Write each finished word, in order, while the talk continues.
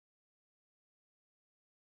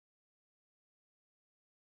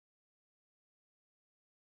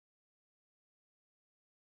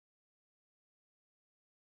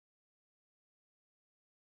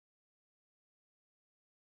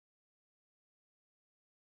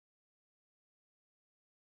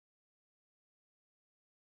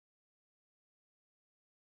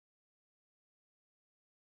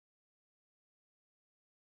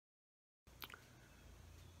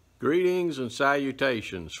Greetings and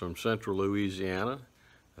salutations from central Louisiana,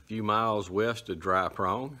 a few miles west of Dry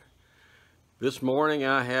Prong. This morning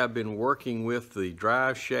I have been working with the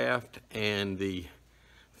drive shaft and the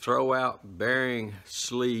throwout bearing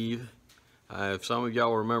sleeve. If some of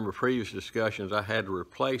y'all remember previous discussions, I had to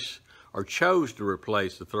replace or chose to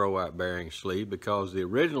replace the throwout bearing sleeve because the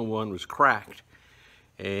original one was cracked.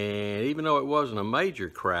 And even though it wasn't a major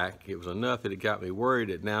crack, it was enough that it got me worried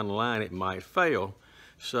that down the line it might fail.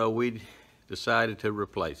 So we decided to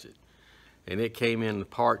replace it. And it came in the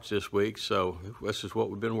parts this week, so this is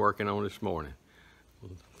what we've been working on this morning.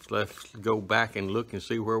 Let's go back and look and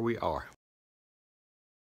see where we are.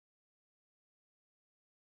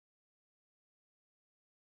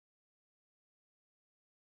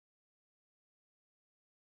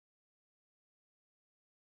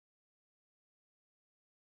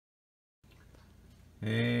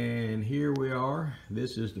 And here we are.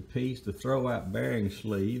 This is the piece, the throwout bearing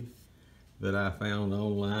sleeve that I found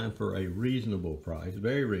online for a reasonable price,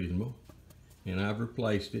 very reasonable. And I've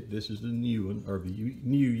replaced it. This is the new one, or the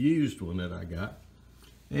new used one that I got.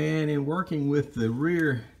 And in working with the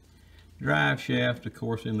rear drive shaft, of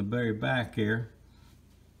course, in the very back here,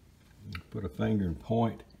 put a finger and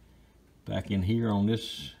point back in here on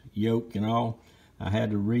this yoke and all. I had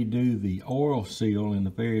to redo the oil seal in the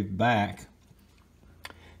very back.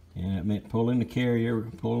 And it meant pulling the carrier,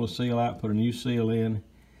 pull the seal out, put a new seal in,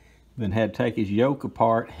 then had to take his yoke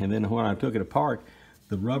apart. And then when I took it apart,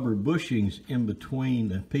 the rubber bushings in between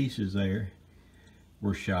the pieces there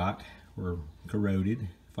were shot, were corroded,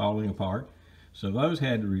 falling apart. So those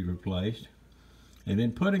had to be replaced. And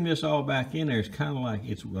then putting this all back in there is kind of like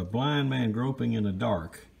it's a blind man groping in the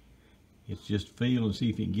dark. It's just feel and see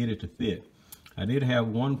if you can get it to fit. I did have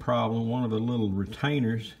one problem. One of the little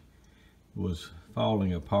retainers was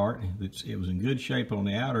falling apart. It was in good shape on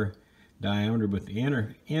the outer diameter, but the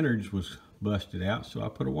innards was busted out, so I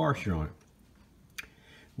put a washer on it.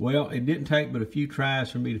 Well, it didn't take but a few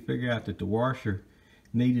tries for me to figure out that the washer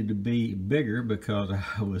needed to be bigger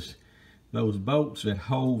because those bolts that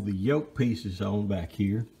hold the yoke pieces on back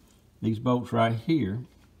here, these bolts right here,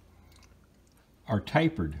 are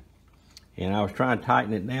tapered. And I was trying to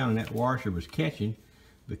tighten it down and that washer was catching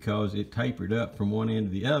because it tapered up from one end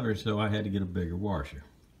to the other, so I had to get a bigger washer.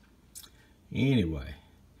 Anyway,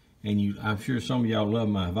 and I'm sure some of y'all love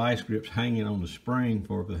my vice grips hanging on the spring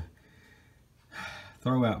for the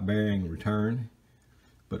throwout bearing return.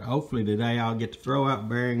 But hopefully today I'll get the throwout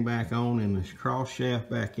bearing back on and this cross shaft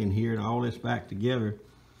back in here and all this back together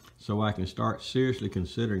so I can start seriously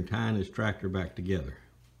considering tying this tractor back together.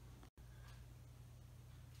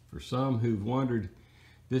 For some who've wondered,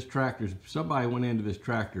 somebody went into this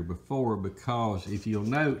tractor before, because if you'll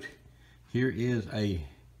note, here is a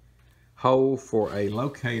hole for a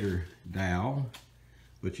locator dowel,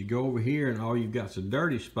 but you go over here and all you've got is a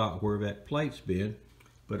dirty spot where that plate's been,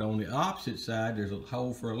 but on the opposite side there's a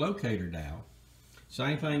hole for a locator dowel.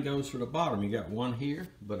 Same thing goes for the bottom. You got one here,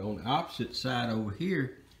 but on the opposite side over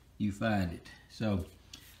here you find it. So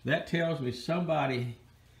that tells me somebody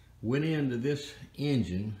went into this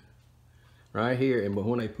engine right here, but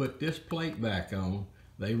when they put this plate back on,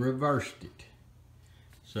 they reversed it.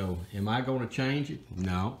 So am I going to change it?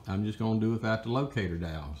 No, I'm just going to do without the locator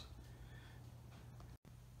dowels.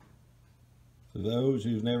 For those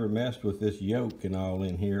who've never messed with this yoke and all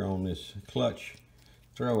in here on this clutch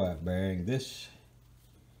throwout bearing, this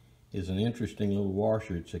is an interesting little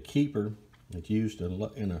washer. It's a keeper. It's used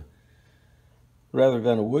in a, rather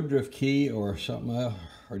than a Woodruff key or something else,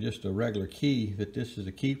 or just a regular key, that this is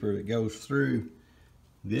a keeper that goes through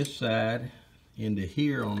this side into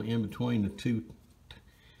here on in between the two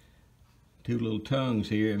little tongues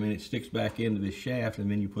here. I mean, it sticks back into this shaft and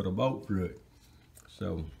then you put a bolt through it.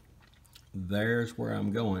 So there's where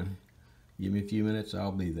I'm going. Give me a few minutes,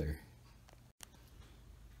 I'll be there.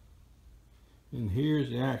 And here's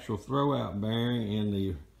the actual throwout bearing and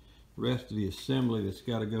the rest of the assembly that's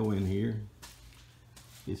got to go in here.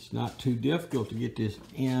 It's not too difficult to get this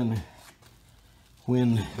in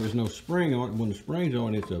when there's no spring on it. When the spring's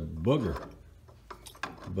on, it's a booger.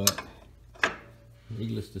 But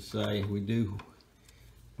needless to say, we deal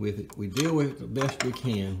with it the best we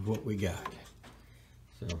can, what we got.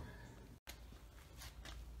 So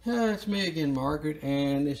it's me again, Margaret,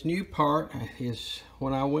 and this new part is,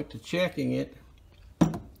 when I went to checking it,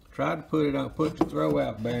 tried to put the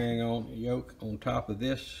throwout bearing on the yoke on top of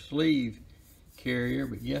this sleeve carrier,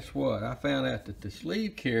 but guess what? I found out that the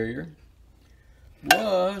sleeve carrier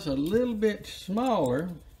was a little bit smaller,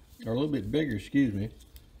 or a little bit bigger, excuse me,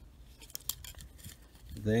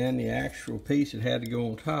 than the actual piece that had to go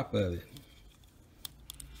on top of it.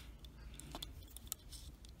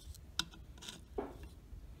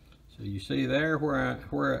 So you see there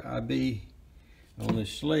where I be on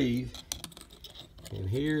this sleeve, and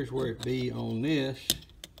here's where it be on this.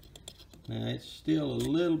 Now it's still a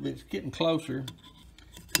little bit, it's getting closer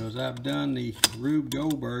because I've done the Rube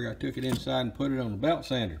Goldberg. I took it inside and put it on the belt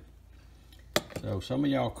sander. So some of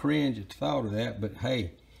y'all cringe at the thought of that, but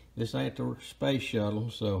hey, this ain't the space shuttle,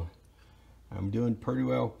 so I'm doing pretty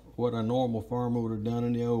well what a normal farmer would have done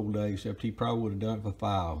in the old days, except he probably would have done it for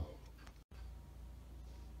file.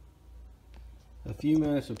 A few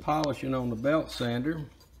minutes of polishing on the belt sander,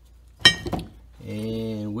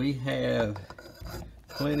 and we have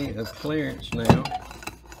plenty of clearance now.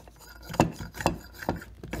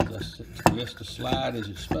 Just to slide as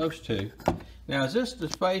it's supposed to. Now, is this the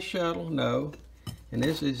space shuttle? No. And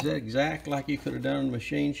this is exact like you could have done in the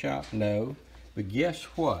machine shop? No. But guess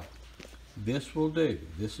what? This will do.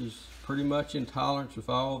 This is pretty much in tolerance with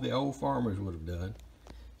all the old farmers would have done.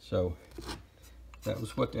 So that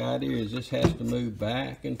was what the idea is. This has to move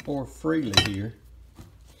back and forth freely here.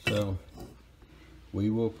 So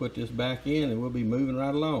we will put this back in and we'll be moving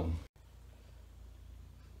right along.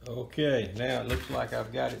 Okay, now it looks like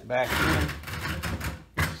I've got it back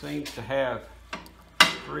in. It seems to have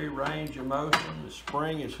free range of motion. The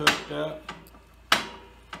spring is hooked up.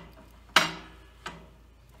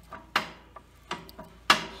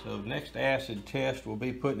 So next acid test will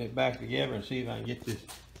be putting it back together and see if I can get this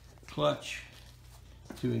clutch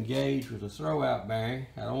to engage with the throwout bearing.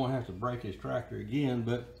 I don't want to have to break this tractor again,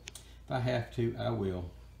 but if I have to, I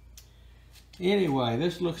will. Anyway,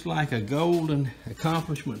 this looks like a golden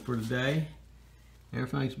accomplishment for today.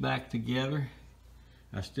 Everything's back together.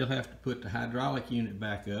 I still have to put the hydraulic unit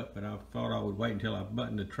back up, but I thought I would wait until I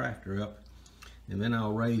buttoned the tractor up, and then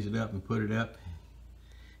I'll raise it up and put it up.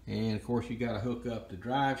 And of course you got to hook up the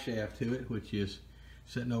drive shaft to it, which is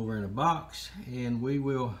sitting over in a box, and we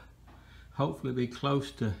will hopefully be close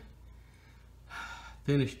to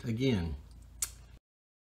finished again.